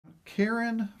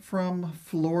Karen from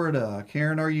Florida.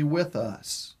 Karen, are you with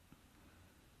us?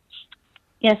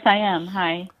 Yes, I am.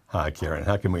 Hi. Hi, Karen.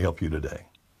 How can we help you today?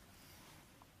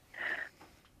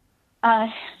 Uh,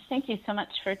 Thank you so much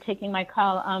for taking my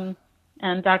call.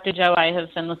 And Dr. Joe, I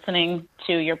have been listening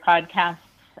to your podcasts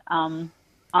on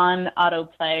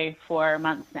autoplay for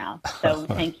months now. So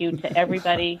thank you to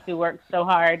everybody who works so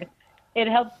hard. It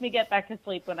helps me get back to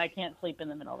sleep when I can't sleep in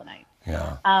the middle of the night.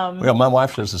 Yeah. Well, my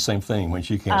wife does the same thing when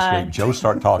she can't sleep. Joe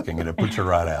start talking and it puts her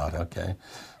right out. Okay.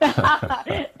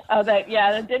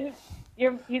 That didn't.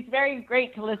 He's very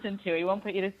great to listen to. He won't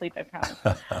put you to sleep, I promise.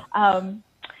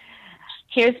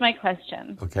 Here's my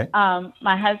question. Okay.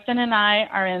 My husband and I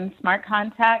are in smart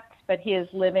contact, but he is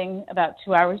living about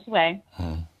 2 hours away.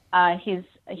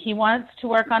 He wants to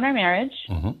work on our marriage,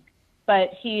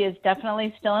 but he is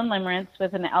definitely still in limerence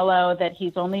with an LO that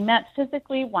he's only met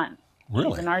physically once. Really?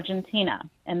 He's in Argentina,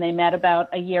 and they met about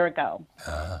a year ago.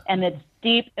 And it's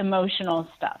deep emotional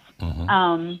stuff.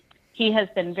 He has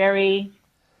been very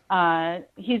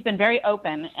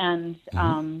open, and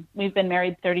we've been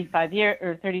married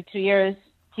 32 years.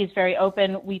 He's very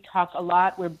open. We talk a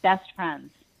lot. We're best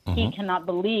friends. He cannot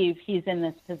believe he's in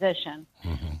this position.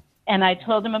 And I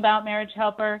told him about Marriage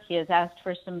Helper. He has asked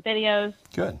for some videos.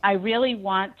 Good. I really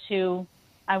want to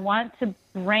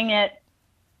bring it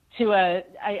to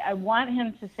I want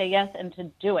him to say yes and to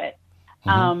do it.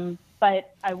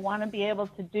 But I want to be able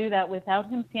to do that without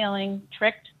him feeling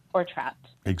tricked or trapped.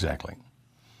 Exactly.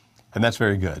 And that's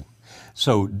very good.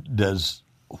 So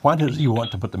why does he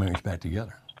want to put the marriage back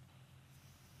together?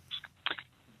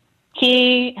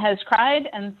 He has cried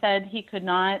and said he could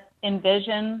not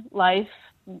envision life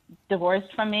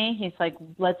divorced from me. He's like,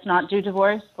 let's not do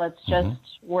divorce. Let's just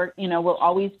work. We'll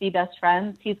always be best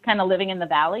friends. He's kind of living in the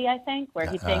valley, I think, where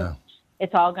he thinks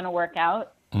it's all going to work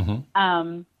out.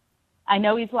 I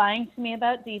know he's lying to me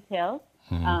about details.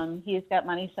 He's got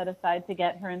money set aside to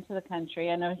get her into the country.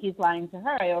 I know he's lying to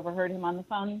her. I overheard him on the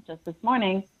phone just this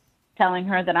morning telling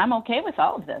her that I'm okay with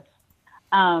all of this.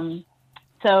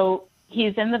 So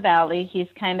he's in the valley. He's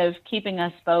kind of keeping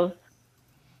us both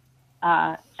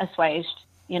assuaged,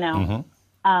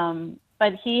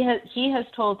 but he has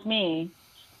told me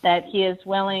that he is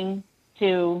willing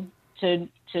to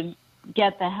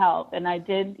get the help. And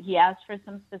he asked for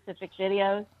some specific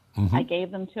videos. I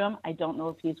gave them to him. I don't know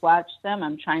if he's watched them.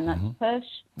 I'm trying not to push.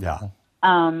 Yeah.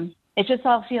 It just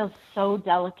all feels so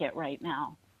delicate right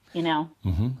now,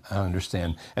 I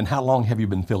understand. And how long have you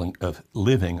been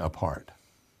living apart?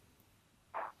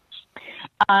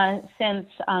 Since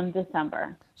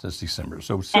December. Since December.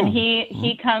 So and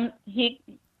he comes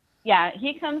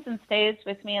and stays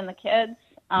with me and the kids.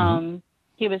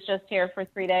 He was just here for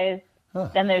 3 days.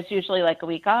 Then there's usually like a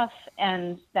week off,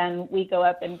 and then we go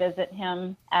up and visit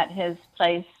him at his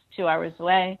place 2 hours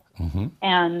away.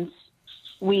 And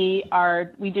we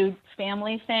do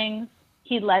family things.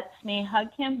 He lets me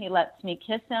hug him. He lets me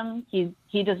kiss him.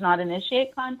 He does not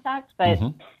initiate contact, but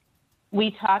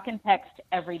we talk and text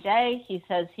every day. He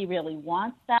says he really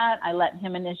wants that. I let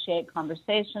him initiate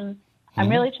conversations. I'm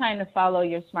really trying to follow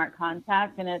your smart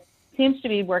contact, and it seems to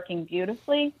be working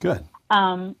beautifully. Good.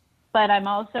 But I'm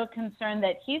also concerned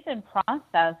that he's in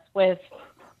process with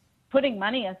putting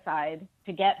money aside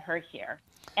to get her here.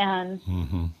 And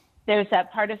there's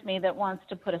that part of me that wants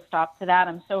to put a stop to that.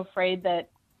 I'm so afraid that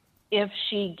if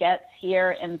she gets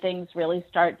here and things really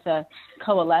start to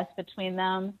coalesce between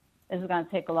them, this is going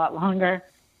to take a lot longer.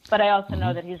 But I also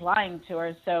know that he's lying to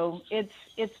her, so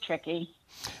it's tricky.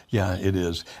 Yeah, it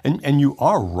is. And you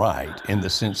are right in the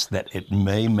sense that it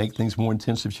may make things more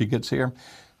intense if she gets here.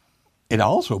 It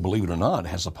also, believe it or not,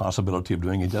 has the possibility of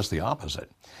doing just the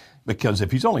opposite. Because if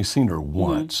he's only seen her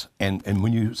once, and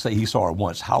when you say he saw her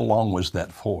once, how long was that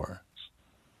for?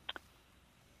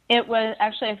 It was,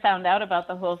 actually, I found out about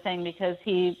the whole thing because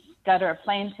he got her a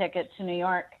plane ticket to New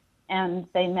York, and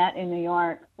they met in New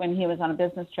York when he was on a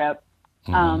business trip.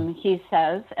 He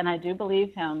says, and I do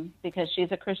believe him, because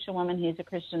she's a Christian woman, he's a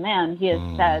Christian man, he has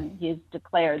said, he's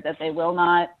declared that they will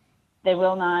not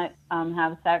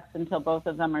have sex until both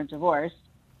of them are divorced.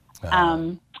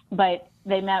 But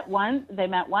they met once, they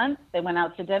went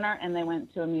out to dinner, and they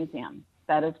went to a museum.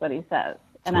 That is what he says.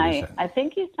 And I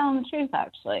think he's telling the truth,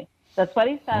 actually. That's what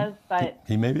he says, but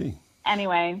he may be.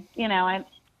 Anyway,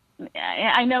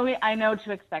 I know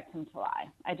to expect him to lie.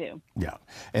 I do. Yeah.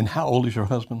 And how old is your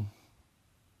husband?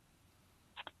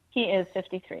 He is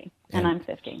 53, and I'm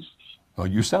 50. Well,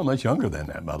 you sound much younger than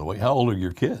that, by the way. How old are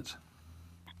your kids?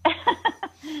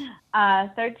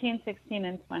 13, 16,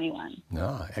 and 21.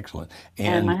 Ah, excellent.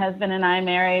 And my husband and I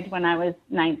married when I was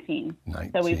 19.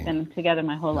 19. So we've been together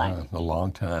my whole life. A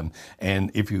long time.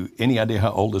 And any idea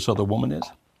how old this other woman is?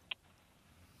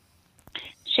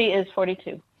 She is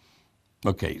 42.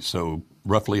 Okay, so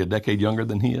roughly a decade younger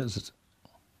than he is?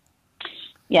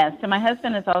 Yes. So my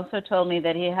husband has also told me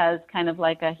that he has kind of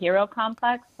like a hero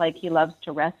complex, like he loves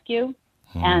to rescue.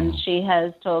 And she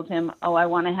has told him, oh, I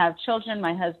want to have children.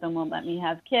 My husband won't let me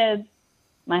have kids.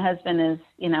 My husband is,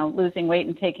 losing weight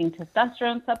and taking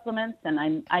testosterone supplements.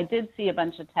 And I did see a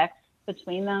bunch of texts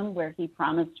between them where he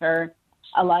promised her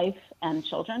a life and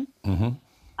children.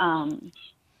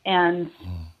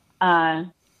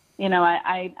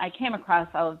 I came across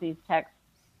all of these texts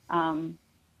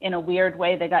in a weird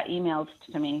way. They got emailed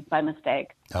to me by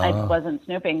mistake. I wasn't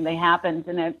snooping. They happened,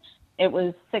 and it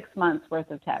was 6 months worth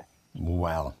of texts.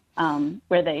 Wow.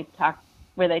 Where they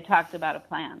talked about a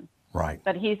plan. Right.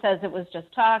 But he says it was just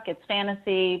talk. It's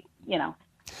fantasy.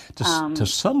 To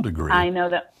some degree. I know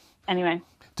that. Anyway.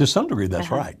 To some degree, that's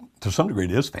right. To some degree,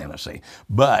 it is fantasy.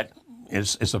 But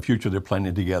it's a future they're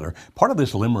planning together. Part of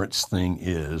this limerence thing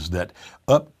is that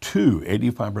up to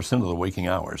 85% of the waking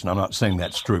hours, and I'm not saying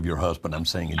that's true of your husband, I'm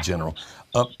saying in general,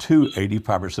 up to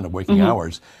 85% of waking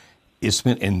hours is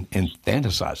spent in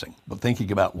fantasizing, but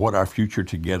thinking about what our future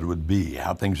together would be,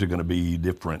 how things are going to be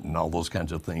different, and all those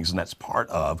kinds of things. And that's part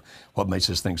of what makes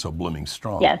this thing so blooming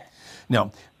strong. Yes.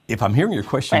 Now, if I'm hearing your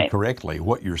question correctly,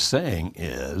 what you're saying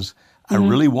is, I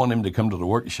really want him to come to the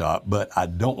workshop, but I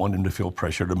don't want him to feel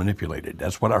pressure to manipulate it.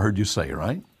 That's what I heard you say,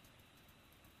 right?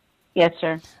 Yes,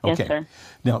 sir. Yes, Okay. sir.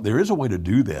 Now, there is a way to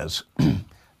do this.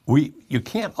 You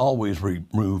can't always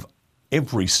remove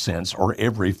every sense or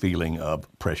every feeling of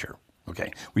pressure.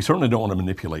 Okay, we certainly don't want to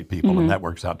manipulate people, and that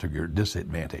works out to your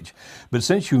disadvantage. But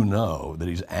since you know that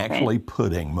he's actually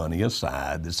putting money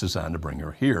aside that's designed to bring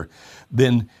her here,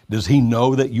 then does he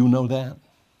know that you know that?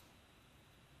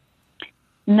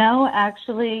 No,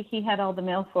 actually, he had all the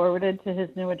mail forwarded to his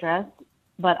new address,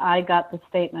 but I got the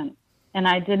statement. And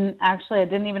I didn't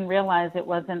even realize it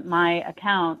wasn't my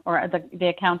account or the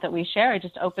account that we share. I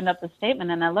just opened up the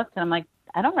statement and I looked and I'm like,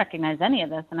 I don't recognize any of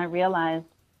this. And I realized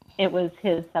it was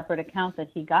his separate account that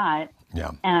he got.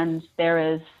 Yeah. And there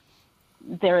is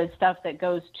stuff that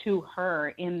goes to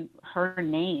her in her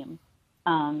name.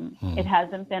 It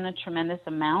hasn't been a tremendous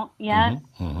amount yet,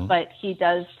 but he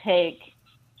does take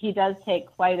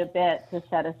quite a bit to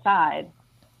set aside.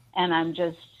 And I'm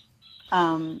just,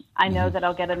 I know that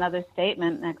I'll get another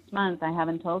statement next month. I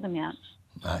haven't told him yet.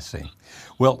 I see.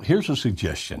 Well, here's a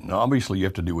suggestion. Now, obviously, you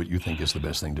have to do what you think is the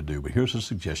best thing to do, but here's a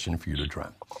suggestion for you to try.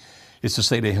 It's to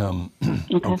say to him,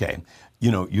 okay,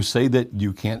 you say that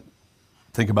you can't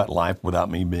think about life without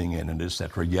me being in it, et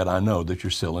cetera, yet I know that you're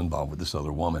still involved with this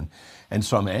other woman. And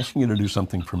so I'm asking you to do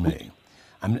something for me.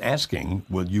 I'm asking,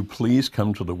 will you please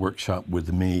come to the workshop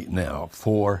with me now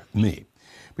for me?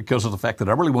 Because of the fact that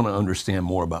I really want to understand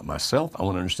more about myself. I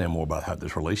want to understand more about how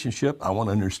this relationship. I want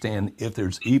to understand if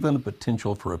there's even a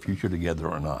potential for a future together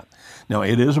or not. Now,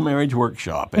 it is a marriage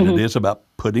workshop, and it is about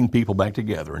putting people back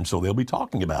together, and so they'll be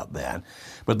talking about that.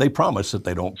 But they promise that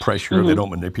they don't pressure, they don't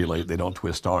manipulate, they don't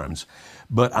twist arms.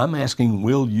 But I'm asking,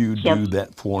 will you do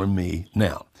that for me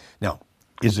now? Now,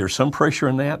 is there some pressure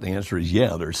in that? The answer is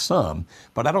yeah, there's some,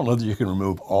 but I don't know that you can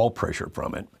remove all pressure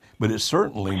from it. But it's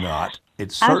certainly not.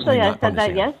 Actually, I said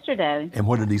that yesterday. And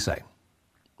what did he say?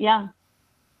 Yeah,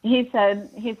 he said,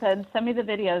 send me the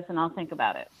videos and I'll think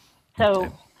about it.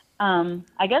 So,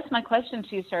 I guess my question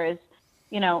to you, sir, is,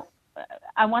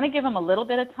 I want to give him a little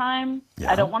bit of time.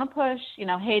 Yeah. I don't want to push.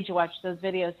 Hey, did you watch those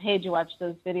videos? Hey, did you watch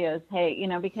those videos? Hey,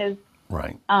 because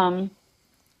right.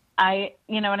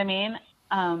 You know what I mean.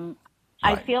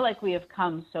 I feel like we have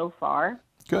come so far.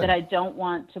 Good. That I don't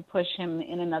want to push him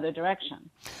in another direction.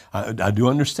 I do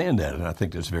understand that, and I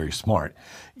think that's very smart.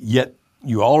 Yet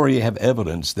you already have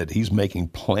evidence that he's making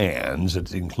plans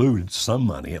that include some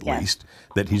money at least,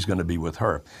 that he's going to be with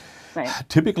her. Right.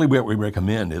 Typically what we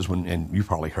recommend is and you've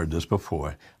probably heard this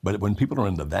before, but when people are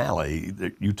in the valley,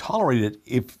 you tolerate it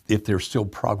if there's still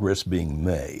progress being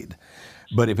made.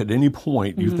 But if at any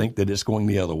point you think that it's going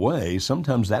the other way,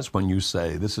 sometimes that's when you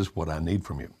say, this is what I need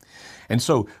from you. And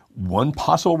so one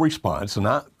possible response, and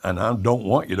I don't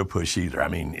want you to push either. I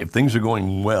mean, if things are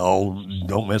going well,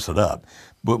 don't mess it up.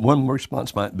 But one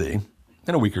response might be,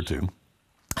 in a week or two,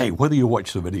 hey, whether you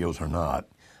watch the videos or not,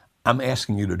 I'm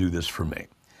asking you to do this for me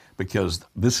because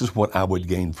this is what I would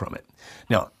gain from it.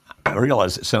 Now, I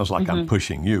realize it sounds like I'm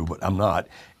pushing you, but I'm not.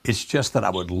 It's just that I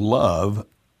would love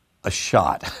a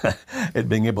shot at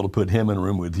being able to put him in a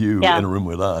room with you, in a room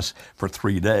with us for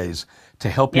 3 days to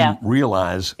help him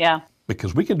realize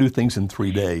because we can do things in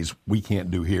 3 days we can't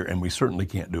do here, and we certainly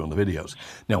can't do on the videos.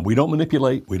 Now, we don't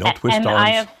manipulate, we don't twist And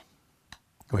arms.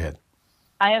 Go ahead.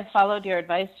 I have followed your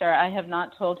advice, sir. I have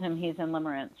not told him he's in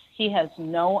limerence. He has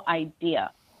no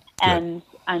idea. Good. And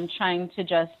I'm trying to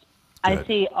just, I Good.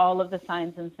 see all of the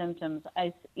signs and symptoms.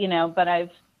 But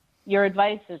your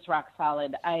advice is rock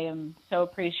solid. I am so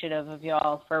appreciative of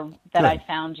y'all for that. Good. I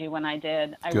found you when I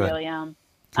did. I Good. really am.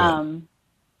 Good.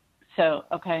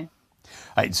 Okay.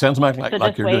 It sounds like So like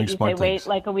just you're wait. doing You smart say things. wait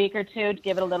like a week or two to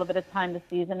give it a little bit of time to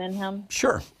season in him.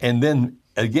 Sure. And then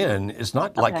again, it's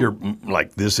not like Okay. you're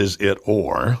like this is it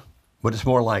or, but it's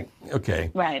more like, okay,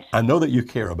 Right. I know that you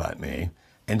care about me,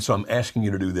 and so I'm asking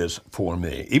you to do this for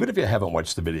me. Even if you haven't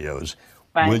watched the videos,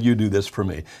 Right. will you do this for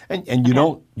me? And you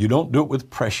don't do it with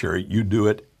pressure. You do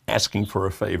it asking for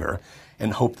a favor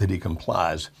and hope that he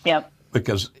complies. Yep.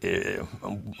 Because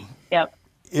Yep.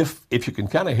 if you can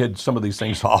kind of head some of these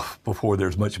things off before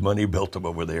there's much money built up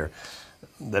over there,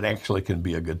 that actually can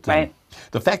be a good thing. Right.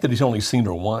 The fact that he's only seen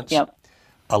her once, Yep.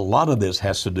 a lot of this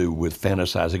has to do with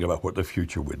fantasizing about what the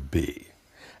future would be,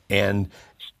 and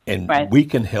Right. we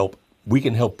can help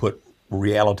put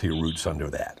reality roots under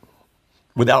that,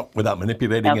 without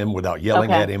manipulating Yep. him, without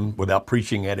yelling Okay. at him, without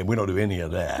preaching at him. We don't do any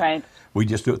of that. Right. We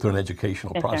just do it through an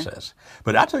educational Yes, sir. process.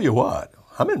 But I tell you what,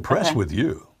 I'm impressed Okay. with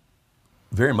you,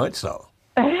 very much so.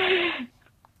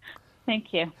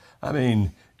 Thank you. I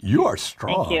mean, you are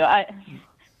strong. Thank you.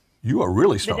 You are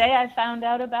really The strong. day I found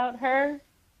out about her,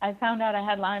 I found out I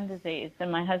had Lyme disease,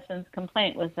 and my husband's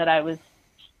complaint was that I was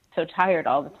so tired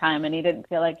all the time, and he didn't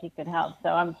feel like he could help. So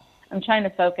I'm trying to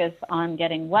focus on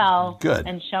getting well. Good.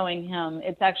 And showing him.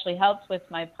 It's actually helped with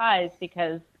my pies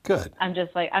because Good. I'm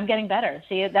just like, I'm getting better.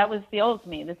 See, that was the old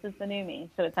me. This is the new me.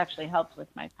 So it's actually helped with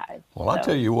my pies. Well, I So,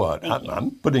 tell you what, thank you.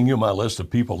 I'm putting you on my list of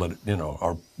people that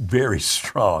are very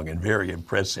strong and very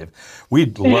impressive. We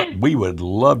would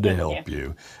love to Thank help you.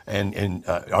 you. And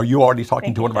are you already talking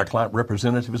Thank to you, one of our sir. client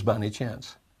representatives by any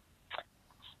chance?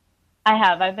 I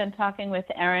have. I've been talking with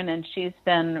Erin, and she's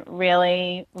been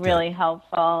really, really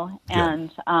helpful.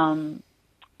 Good.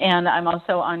 And I'm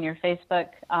also on your Facebook,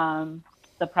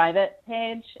 the private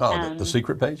page. Oh, and the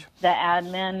secret page? the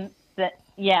admin. The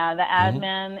Mm-hmm.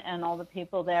 admin and all the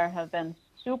people there have been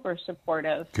super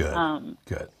supportive. Good.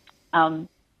 Good.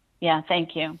 Yeah,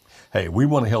 thank you. Hey, we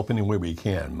want to help any way we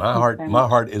can. My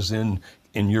heart is in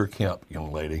your camp,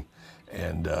 young lady,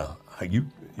 and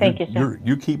Thank you, sir.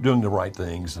 you keep doing the right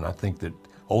things, and I think that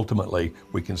ultimately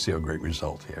we can see a great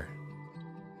result here.